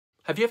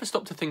Have you ever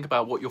stopped to think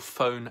about what your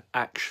phone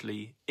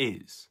actually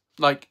is?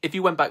 Like, if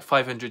you went back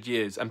 500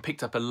 years and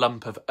picked up a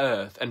lump of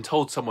earth and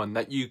told someone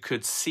that you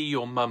could see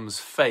your mum's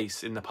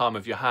face in the palm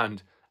of your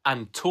hand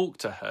and talk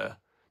to her,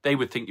 they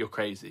would think you're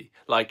crazy.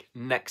 Like,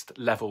 next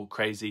level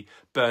crazy,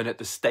 burn at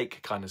the stake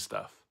kind of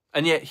stuff.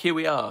 And yet here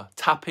we are,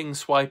 tapping,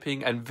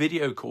 swiping and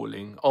video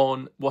calling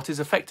on what is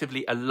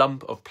effectively a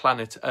lump of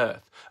planet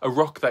Earth, a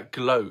rock that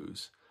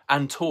glows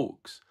and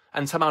talks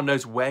and somehow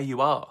knows where you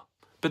are.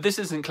 But this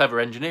isn't clever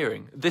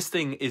engineering. This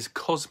thing is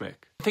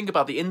cosmic. Think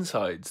about the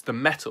insides, the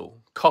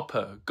metal,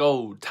 copper,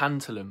 gold,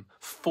 tantalum,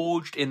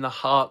 forged in the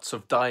hearts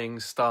of dying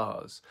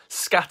stars,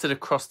 scattered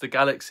across the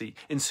galaxy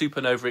in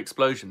supernova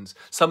explosions,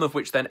 some of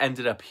which then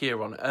ended up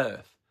here on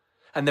Earth.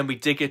 And then we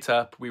dig it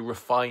up, we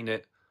refine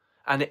it,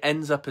 and it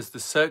ends up as the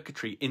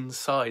circuitry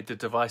inside the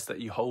device that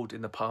you hold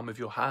in the palm of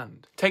your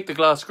hand. Take the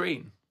glass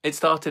screen. It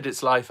started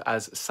its life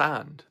as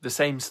sand, the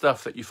same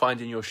stuff that you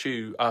find in your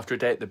shoe after a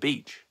day at the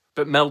beach.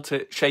 But melt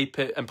it, shape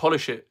it and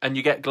polish it and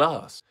you get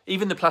glass.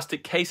 Even the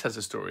plastic case has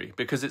a story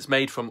because it's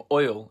made from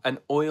oil, and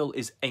oil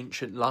is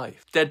ancient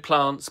life. Dead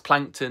plants,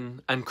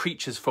 plankton and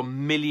creatures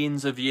from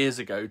millions of years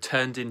ago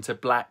turned into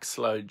black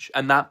sludge,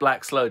 and that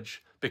black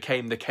sludge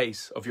became the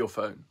case of your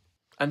phone.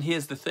 And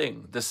here's the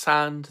thing, the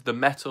sand, the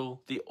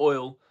metal, the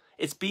oil,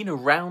 it's been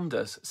around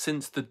us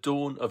since the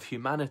dawn of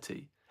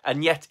humanity,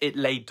 and yet it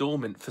lay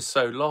dormant for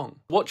so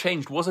long. What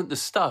changed wasn't the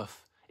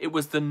stuff, it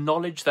was the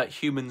knowledge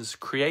that humans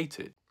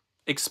created.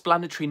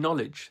 Explanatory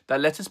knowledge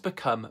that let us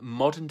become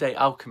modern-day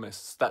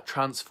alchemists that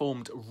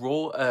transformed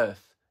raw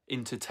earth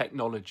into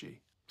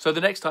technology. So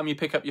the next time you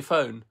pick up your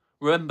phone,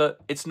 remember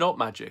it's not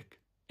magic,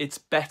 it's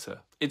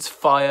better. It's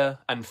fire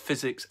and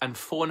physics and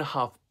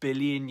 4.5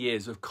 billion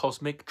years of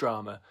cosmic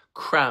drama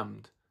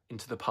crammed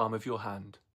into the palm of your hand.